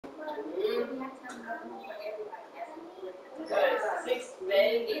Six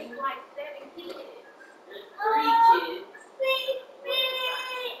men. It's like 7 kids. 3 kids.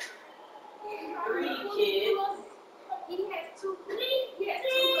 3 kids. He has 2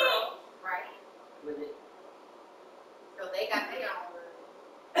 girls, right? With it. So they got their own room.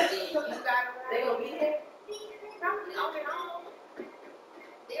 Then you got a room. They gonna be there? Probably on their own.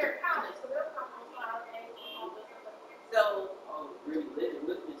 They're college, so they'll come on Friday. So, really living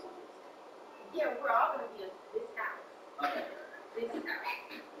with this. yeah, we're all gonna be in this house. Okay. This house.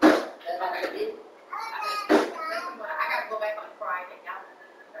 I gotta go back on Friday. Y'all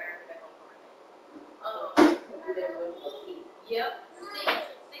back on Friday. Yep.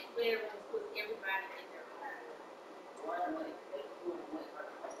 6 bedrooms with everybody in their room.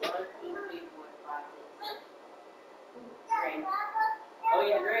 Oh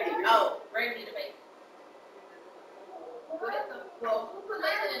yeah, Granny. Oh, Granny in the basement. Well, who put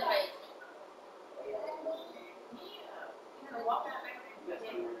Layla in the basement? Yeah. You gonna walk out there?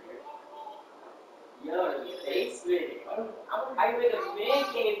 Yo, the basement. I read a man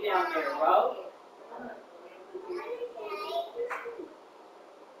came down there, bro.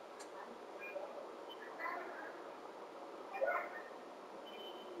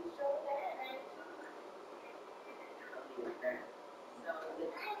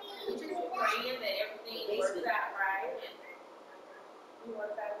 We're just praying that everything works out right. And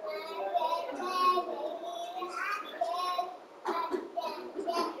works out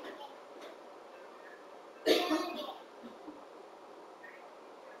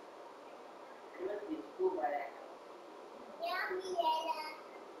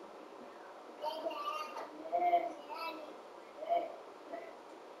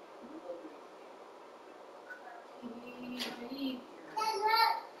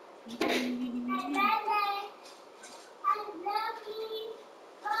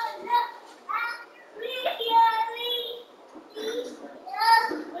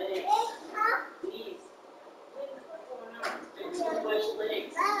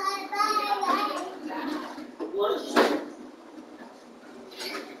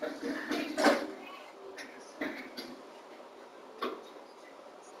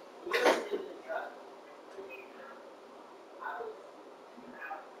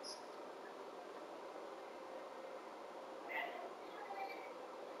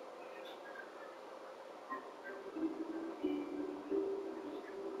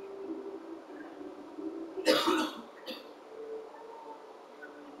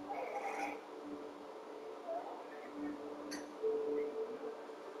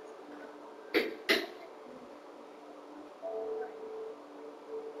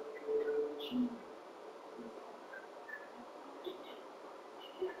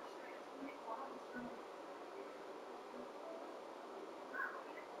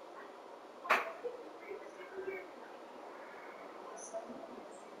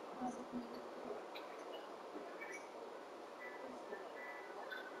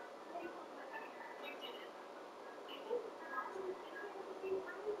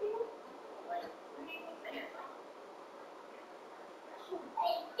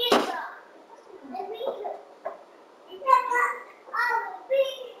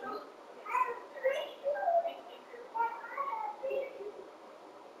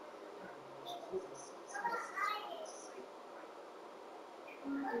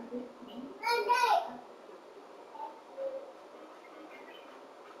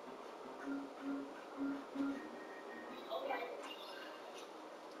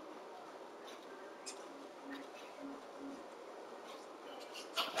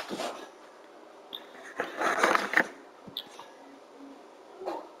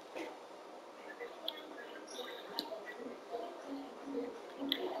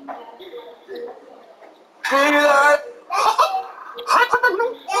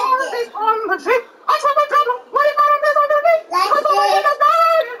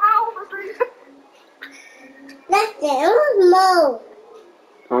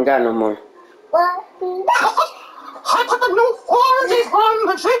I don't got no more. What? I put the new forces on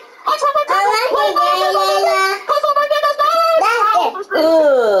the ship. I put the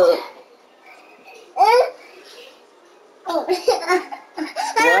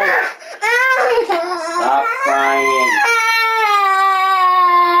Stop crying.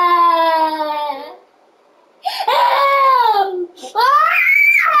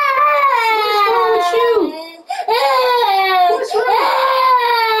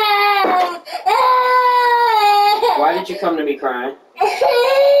 Why did you come to me crying?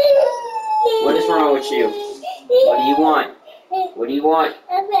 What is wrong with you? What do you want? What do you want?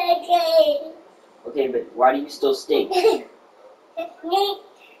 Okay, but why do you still stink?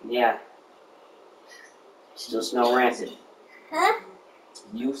 Yeah. Still smell rancid. Huh?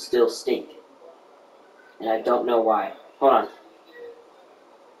 You still stink. And I don't know why. Hold on.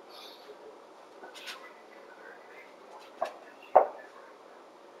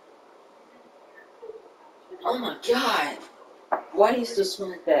 Oh my god! Why do you still smell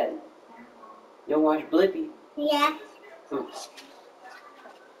like that? You don't watch Blippi? Yeah.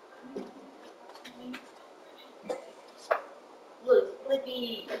 Look,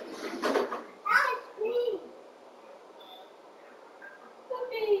 Blippi.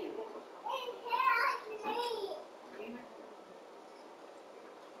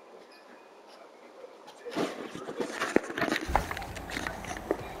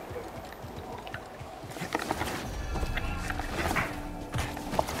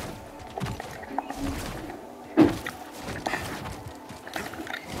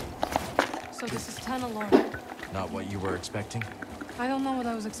 So this is Tanalor. Not what you were expecting? I don't know what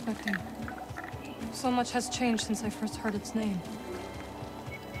I was expecting. So much has changed since I first heard its name.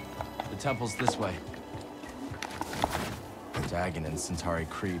 The temple's this way. Dagon and Centauri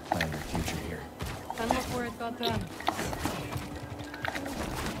Kree planned their future here. And look where it got them.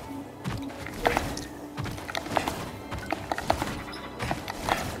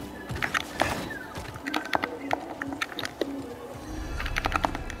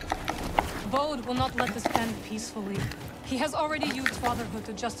 Bode will not let this end peacefully. He has already used fatherhood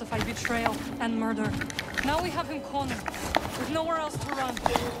to justify betrayal and murder. Now we have him cornered, with nowhere else to run.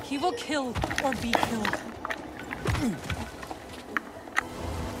 He will kill or be killed.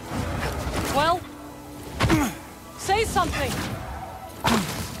 Well, say something!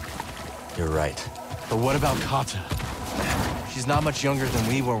 You're right. But what about Kata? She's not much younger than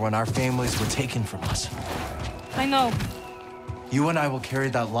we were when our families were taken from us. I know. You and I will carry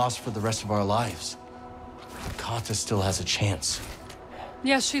that loss for the rest of our lives. Kata still has a chance.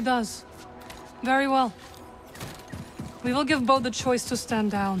 Yes, she does. Very well. We will give Bode the choice to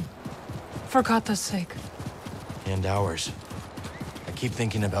stand down. For Kata's sake. And ours. I keep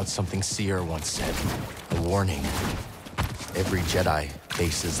thinking about something Seer once said. A warning. Every Jedi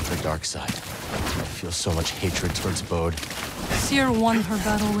faces the dark side. I feel so much hatred towards Bode. Seer won her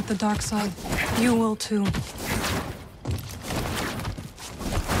battle with the dark side. You will too.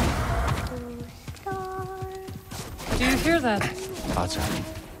 Do you hear that? Kata.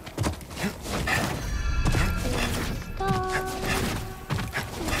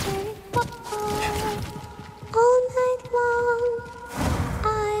 All night long,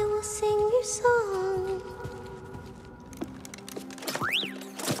 I will sing your song.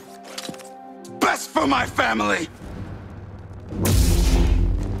 Best for my family!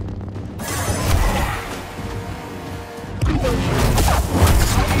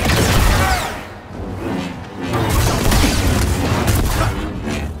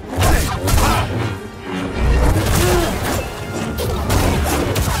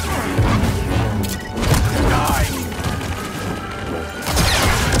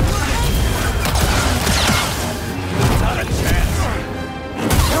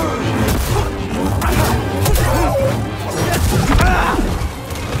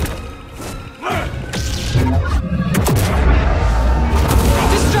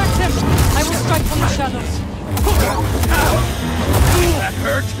 Distract him! I will strike from the shadows. That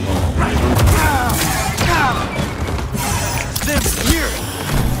hurt? This here!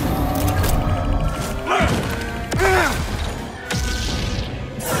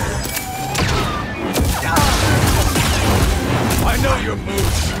 I know your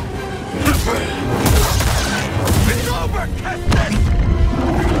moves. It's over, Kestis!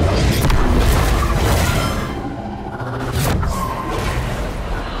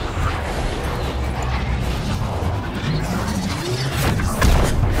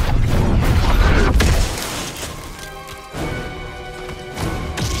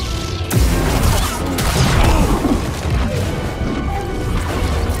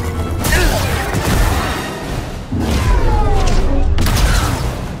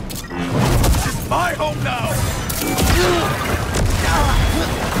 My home now!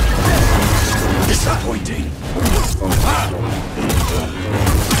 Disappointing.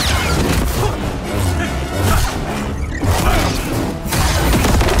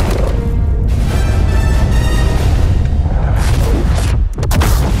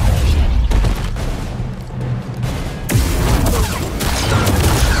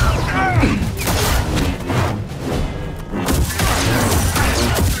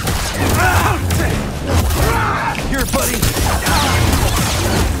 Here, buddy!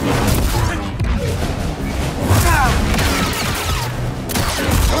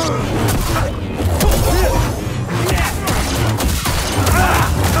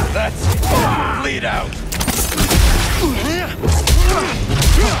 That's it. Bleed out!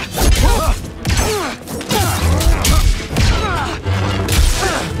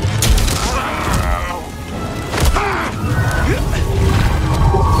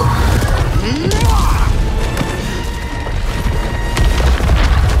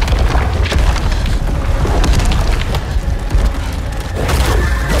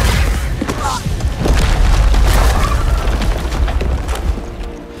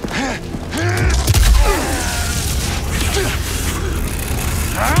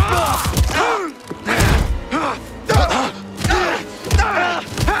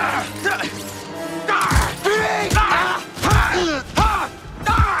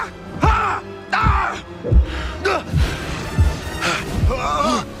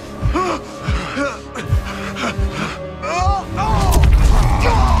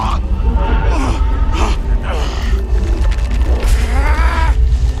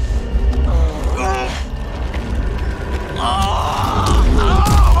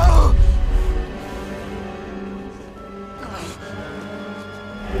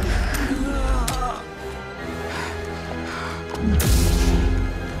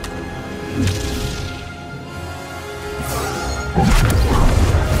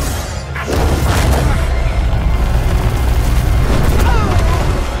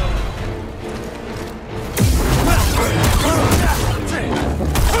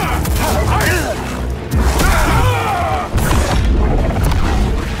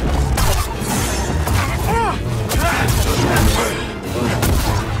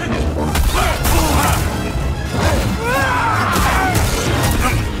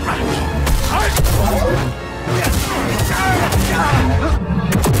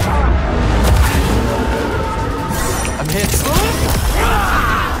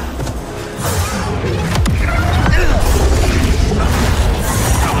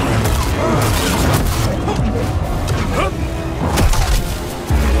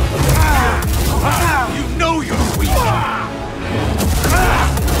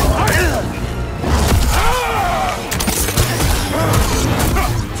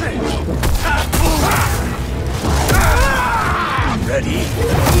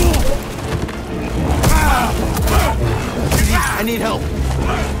 I need help.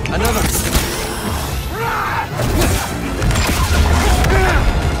 Another.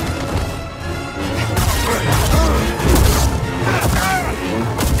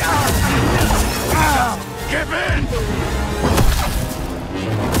 Give in!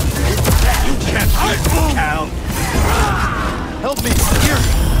 You can't hide, Cal! Help me! Here!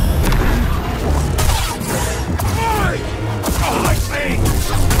 Oh, I see!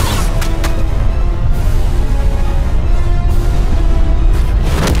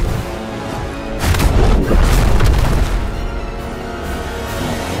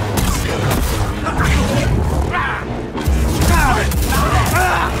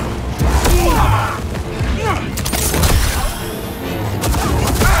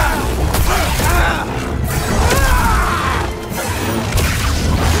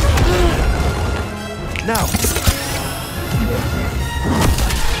 Now!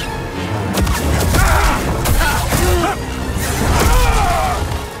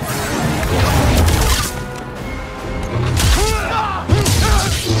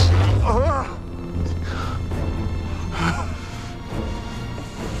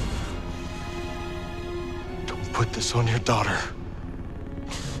 Don't put this on your daughter.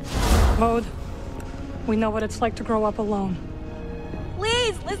 Maud, we know what it's like to grow up alone.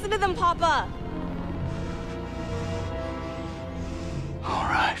 Please, listen to them, Papa! All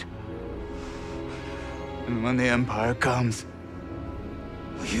right. And when the Empire comes,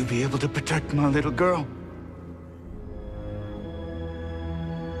 will you be able to protect my little girl?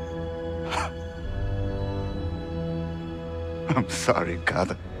 I'm sorry,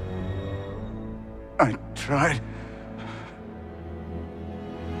 Kata. I tried.